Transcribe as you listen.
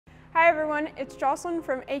Hi everyone, it's Jocelyn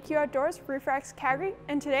from AQ Outdoors, Reefrax Calgary,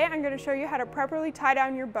 and today I'm going to show you how to properly tie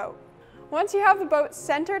down your boat. Once you have the boat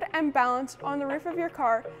centered and balanced on the roof of your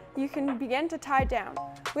car, you can begin to tie down.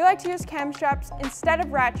 We like to use cam straps instead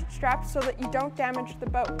of ratchet straps so that you don't damage the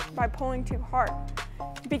boat by pulling too hard.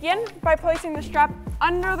 Begin by placing the strap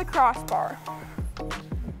under the crossbar.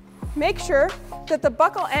 Make sure that the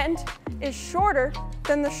buckle end is shorter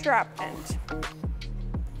than the strap end.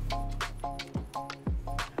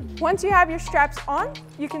 Once you have your straps on,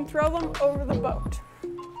 you can throw them over the boat.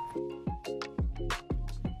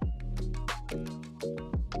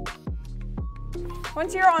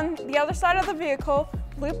 Once you're on the other side of the vehicle,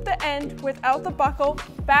 loop the end without the buckle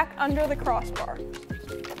back under the crossbar.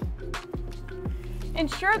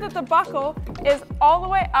 Ensure that the buckle is all the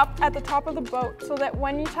way up at the top of the boat so that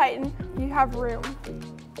when you tighten, you have room.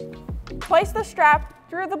 Place the strap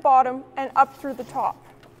through the bottom and up through the top.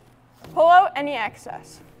 Pull out any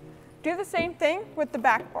excess. Do the same thing with the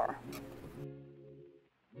back bar.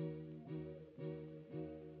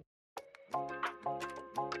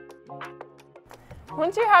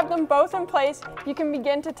 Once you have them both in place, you can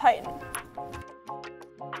begin to tighten.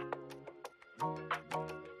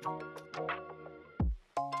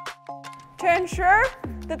 To ensure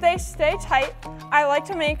that they stay tight, I like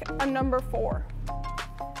to make a number 4.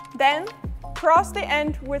 Then, cross the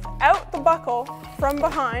end without the buckle from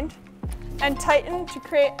behind and tighten to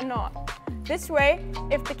create a knot. This way,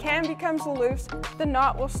 if the cam becomes loose, the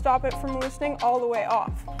knot will stop it from loosening all the way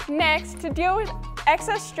off. Next, to deal with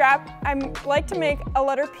excess strap, I like to make a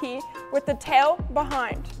letter P with the tail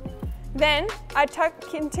behind. Then, I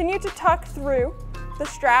continue to tuck through the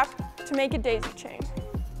strap to make a daisy chain.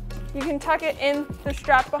 You can tuck it in the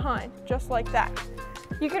strap behind, just like that.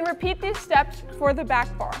 You can repeat these steps for the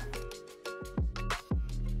back bar.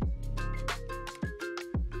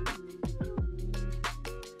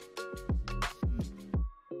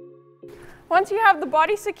 Once you have the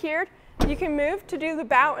body secured, you can move to do the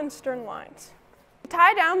bow and stern lines. To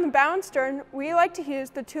tie down the bow and stern, we like to use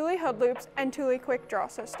the Thule hood loops and Thule quick draw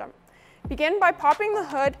system. Begin by popping the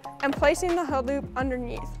hood and placing the hood loop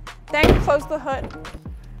underneath. Then close the hood.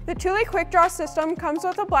 The Thule quick draw system comes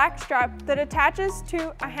with a black strap that attaches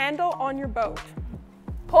to a handle on your boat.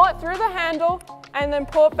 Pull it through the handle and then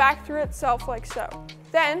pull it back through itself like so.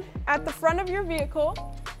 Then, at the front of your vehicle,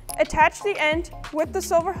 attach the end with the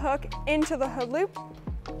silver hook into the hood loop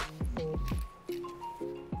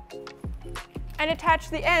and attach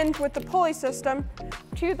the end with the pulley system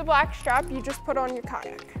to the black strap you just put on your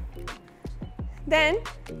kayak. Then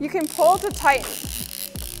you can pull to tighten.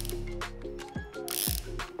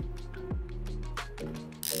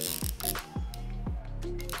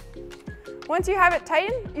 Once you have it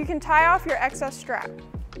tightened, you can tie off your excess strap.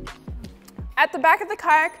 At the back of the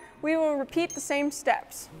kayak, we will repeat the same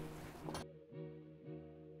steps.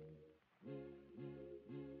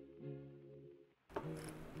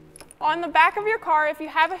 On the back of your car, if you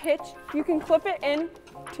have a hitch, you can clip it in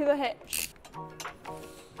to the hitch.